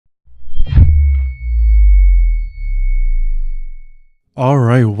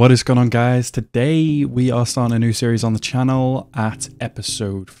Alright, what is going on, guys? Today we are starting a new series on the channel at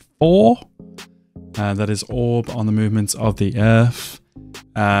episode 4. That is Orb on the Movements of the Earth.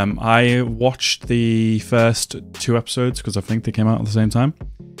 I watched the first 2 episodes because I think they came out at the same time.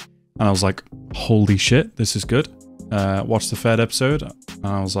 And I was like, holy shit, this is good. Watched the 3rd episode and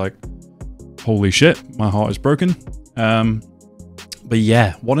I was like, holy shit, my heart is broken. But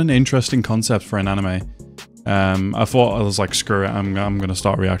yeah, what an interesting concept for an anime. I thought, I was like, screw it, I'm gonna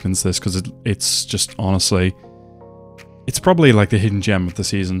start reacting to this because it's just, honestly, it's probably like the hidden gem of the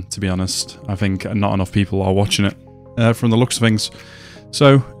season, to be honest. I think not enough people are watching it from the looks of things.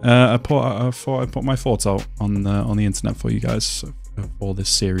 So I thought I'd put my thoughts out on the internet for you guys for this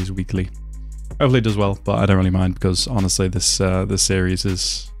series weekly. Hopefully it does well, but I don't really mind because honestly this series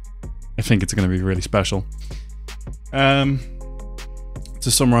is, I think it's going to be really special. To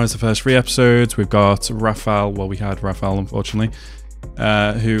summarize the first 3 episodes, we've got Raphael. Well, we had Raphael, unfortunately,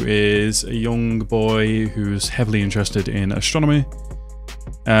 who is a young boy who's heavily interested in astronomy.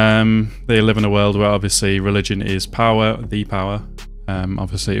 They live in a world where obviously religion is power, the power.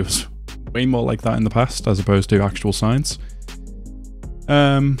 Obviously, it was way more like that in the past as opposed to actual science.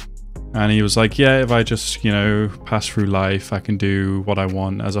 And he was like, yeah, if I just, you know, pass through life, I can do what I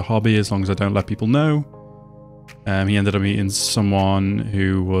want as a hobby as long as I don't let people know. He ended up meeting someone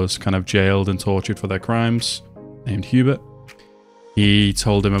who was kind of jailed and tortured for their crimes, named Hubert. He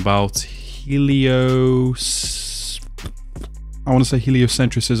told him about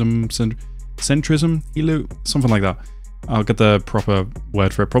heliocentrism, something like that. I'll get the proper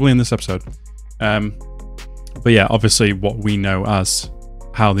word for it, probably in this episode. But yeah, obviously what we know as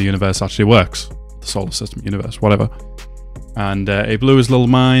how the universe actually works. The solar system, universe, whatever. And it blew his little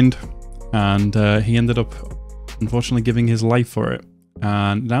mind, and he ended up unfortunately giving his life for it.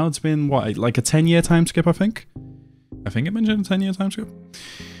 And now it's been, what, like a 10-year time skip, I think? I think it mentioned a 10-year time skip.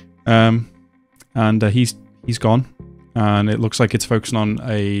 And he's gone. And it looks like it's focusing on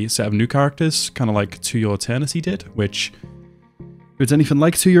a set of new characters, kind of like To Your Eternity did, which, if it's anything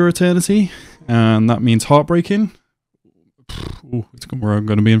like To Your Eternity, and that means heartbreaking, ooh, we're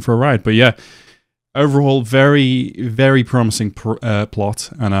going to be in for a ride. But yeah, overall, very, very promising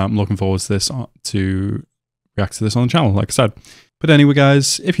plot, and I'm looking forward to this, to react to this on the channel, like I said. But anyway,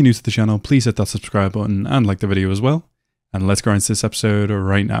 guys, if you're new to the channel, please hit that subscribe button and like the video as well. And let's go into this episode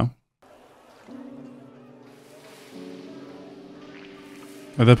right now.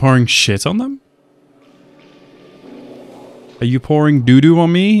 Are they pouring shit on them? Are you pouring doo-doo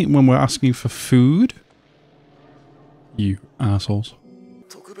on me when we're asking for food? You assholes.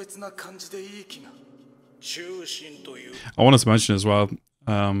 I wanted to mention as well,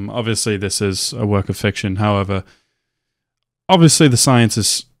 obviously this is a work of fiction, however, obviously the science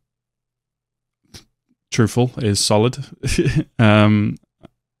is truthful, is solid. And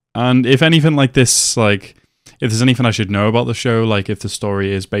if anything like this, like, if there's anything I should know about the show, like if the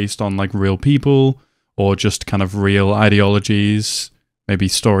story is based on like real people or just kind of real ideologies, maybe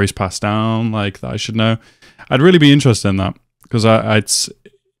stories passed down, like that I should know, I'd really be interested in that, because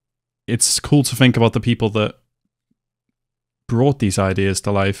it's cool to think about the people that brought these ideas to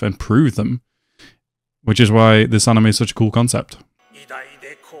life and proved them, which is why this anime is such a cool concept.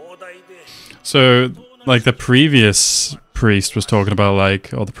 So, like, the previous priest was talking about,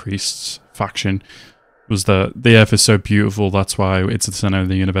 like, or the priest's faction was that the Earth is so beautiful, that's why it's the center of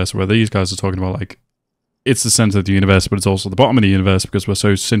the universe, where these guys are talking about, like, it's the center of the universe, but it's also the bottom of the universe because we're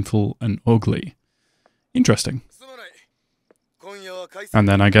so sinful and ugly. Interesting. And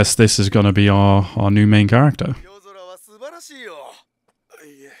then I guess this is going to be our new main character.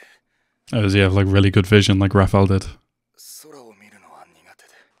 Oh, does he have like really good vision like Raphael did?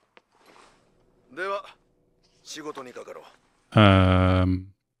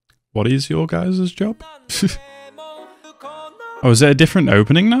 What is your guys' job? Oh, is it a different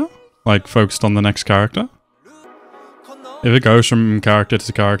opening now? Like focused on the next character? If it goes from character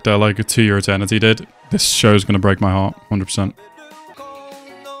to character like To Your Eternity did, this show's gonna break my heart, 100%.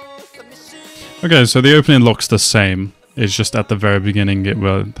 Okay, so the opening looks the same. It's just at the very beginning it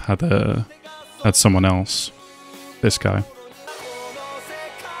had someone else. This guy.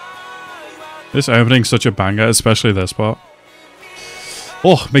 This opening's such a banger, especially this part.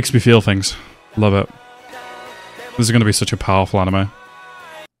 Oh, makes me feel things. Love it. This is going to be such a powerful anime.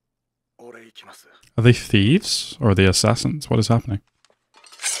 Are they thieves? Or are they assassins? What is happening?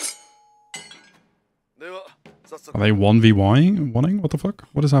 Are they 1v1ing? What the fuck?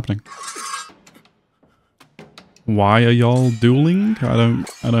 What is happening? Why are y'all dueling? I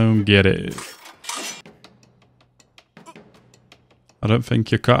don't get it. I don't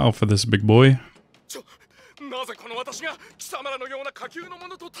think you're cut out for this, big boy.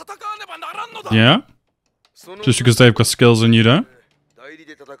 Yeah? Just because they've got skills and you don't?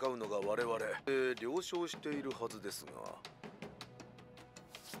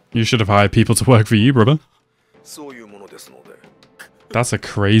 You should have hired people to work for you, brother. That's a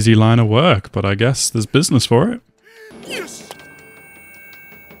crazy line of work, but I guess there's business for it.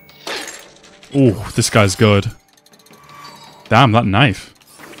 Ooh, this guy's good. Damn, that knife.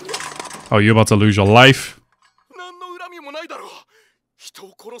 Oh, you're about to lose your life.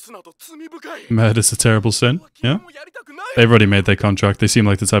 Murder's a terrible sin. Yeah? They've already made their contract. They seem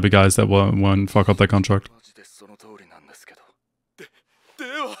like the type of guys that won't fuck up their contract.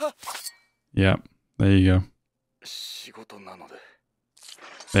 Yeah, there you go.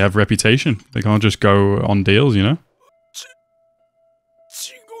 They have reputation. They can't just go on deals, you know?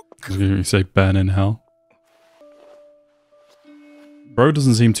 You say burn in hell. Bro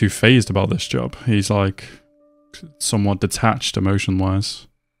doesn't seem too phased about this job. He's like somewhat detached emotion-wise.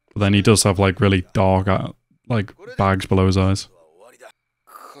 But then he does have like really dark like bags below his eyes.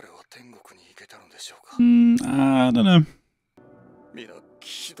 I don't know.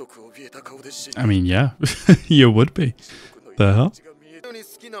 I mean, yeah. You would be. The hell?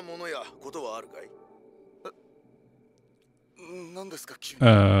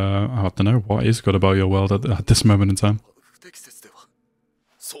 I don't know. What is good about your world at this moment in time?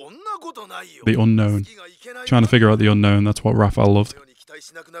 The unknown. Trying to figure out the unknown. That's what Raphael loved.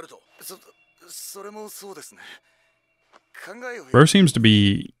 Bro seems to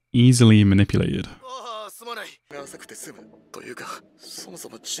be easily manipulated.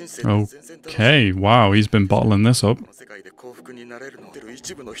 Okay, wow, he's been bottling this up.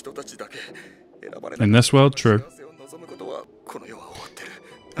 In this world, true.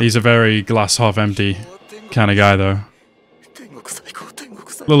 He's a very glass half empty kind of guy, though.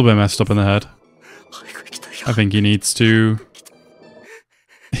 A little bit messed up in the head. I think he needs to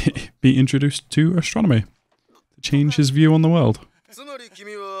be introduced to astronomy to change his view on the world.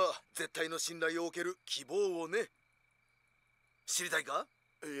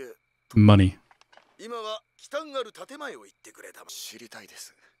 Money.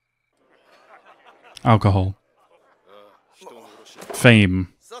 Alcohol.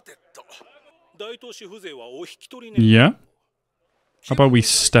 Fame. Yeah? How about we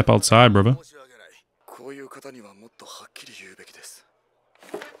step outside, brother?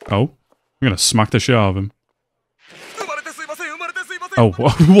 Oh, I'm gonna smack the shit out of him. Oh,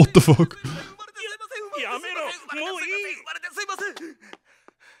 what the fuck?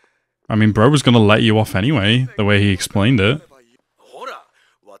 I mean, bro was gonna let you off anyway, the way he explained it.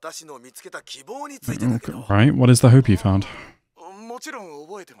 Okay, right, what is the hope you found?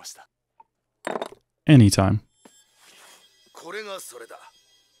 Anytime.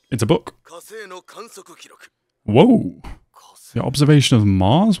 It's a book. Whoa! The observation of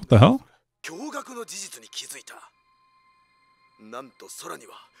Mars? What the hell?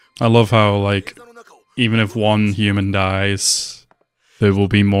 I love how, like, even if one human dies, there will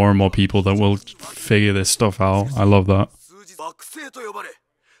be more and more people that will figure this stuff out. I love that.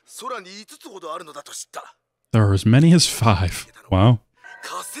 There are as many as 5. Wow.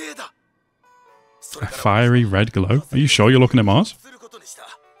 A fiery red glow? Are you sure you're looking at Mars?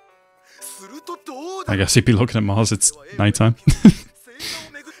 I guess he'd be looking at Mars, it's nighttime.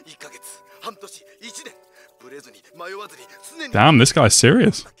 Damn, this guy's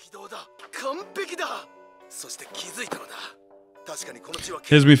serious.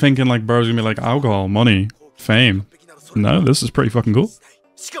 Here's me thinking like bro's gonna be like alcohol, money, fame. No, this is pretty fucking cool.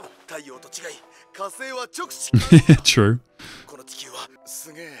 True.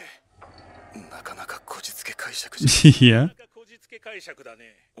 Yeah.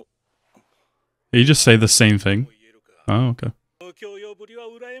 You just say the same thing. Oh, okay.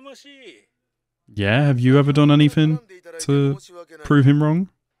 Yeah, have you ever done anything to prove him wrong?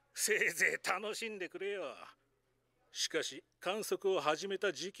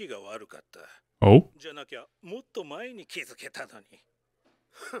 Oh?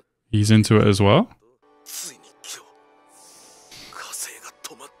 He's into it as well?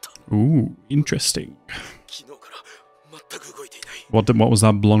 Ooh, interesting. What was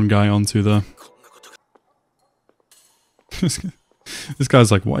that blonde guy onto there? This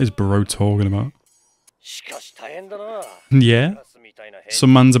guy's like, what is bro talking about? Yeah?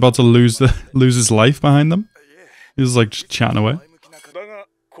 Some man's about to lose his life behind them? He's like just chatting away.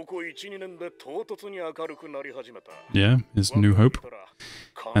 Yeah, his new hope.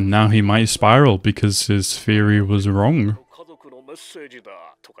 And now he might spiral because his theory was wrong.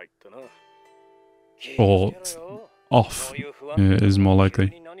 Or off is more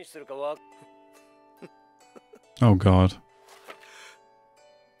likely. Oh god.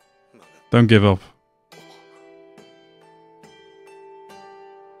 Don't give up.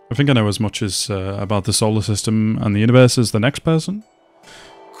 I think I know as much as about the solar system and the universe as the next person.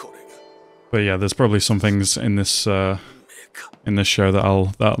 But yeah, there's probably some things in this show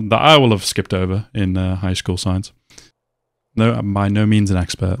that I will have skipped over in high school science. No, I'm by no means an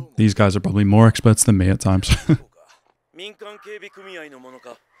expert. These guys are probably more experts than me at times.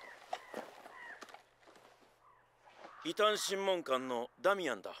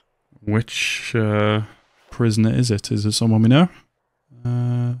 Which prisoner is it? Is it someone we know?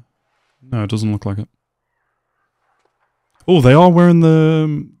 No, it doesn't look like it. Oh, they are wearing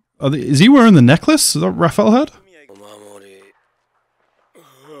the... is he wearing the necklace that Raphael had?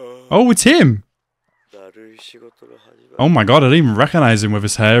 Oh, it's him! Oh my god, I didn't even recognize him with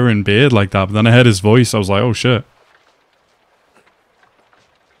his hair and beard like that, but then I heard his voice, I was like, oh shit.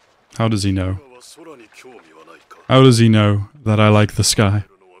 How does he know? How does he know that I like the sky?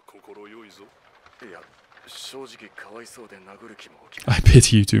 I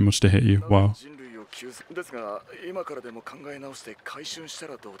pity you too much to hit you, wow.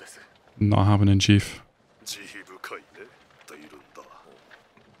 Not happening, Chief.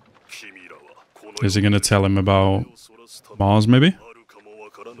 Is he going to tell him about Mars, maybe?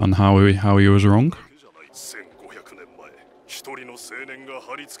 And how he was wrong?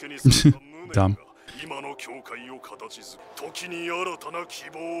 Damn.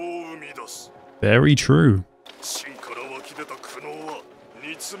 Very true.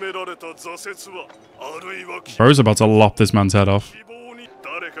 Bro's about to lop this man's head off.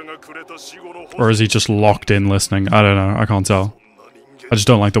 Or is he just locked in listening? I don't know, I can't tell. I just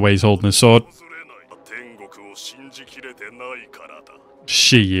don't like the way he's holding his sword.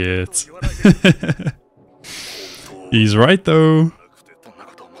 Shit. He's right though.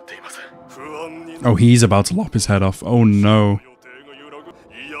 Oh, he's about to lop his head off. Oh no.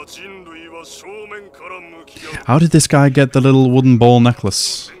 How did this guy get the little wooden ball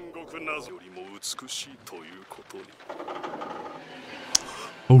necklace?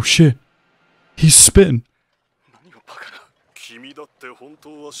 Oh shit. He's spitting.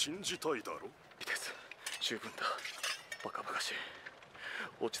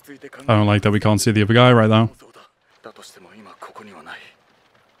 I don't like that we can't see the other guy right now.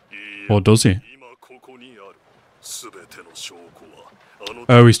 Or does he?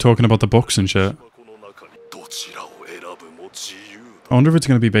 Oh, he's talking about the books and shit. I wonder if it's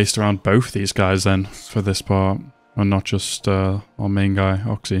going to be based around both these guys then, for this part. And not just our main guy,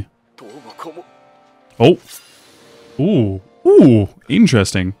 Oxy. Oh! Ooh! Ooh!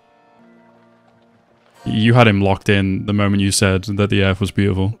 Interesting. You had him locked in the moment you said that the Earth was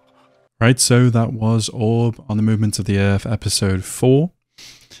beautiful. Right, so that was Orb on the Movements of the Earth, episode 4.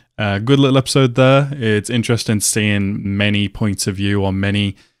 Good little episode there. It's interesting seeing many points of view on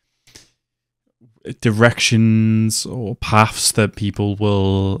many directions or paths that people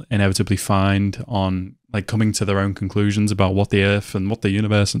will inevitably find on, like, coming to their own conclusions about what the Earth and what the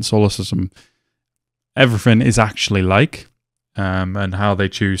universe and solar system, everything is actually like, and how they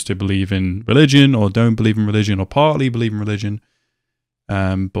choose to believe in religion or don't believe in religion or partly believe in religion,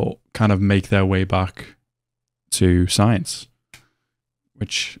 but kind of make their way back to science,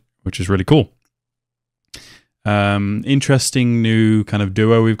 which is really cool. Interesting new kind of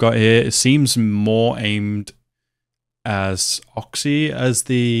duo we've got here. It seems more aimed as Oxy as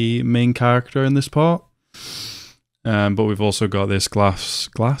the main character in this part. But we've also got this Glass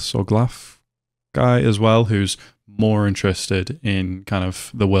guy as well, who's more interested in kind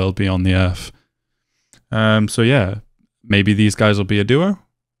of the world beyond the Earth. So yeah, maybe these guys will be a duo,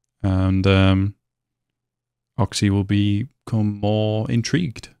 and Oxy will become more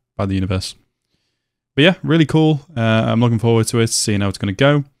intrigued by the universe. But yeah, really cool. I'm looking forward to it, seeing how it's going to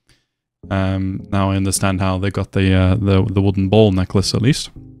go. Now I understand how they got the wooden ball necklace, at least.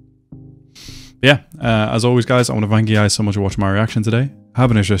 But yeah, as always, guys, I want to thank you guys so much for watching my reaction today.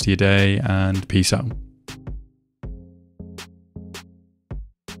 Have a nice rest of your day, and peace out.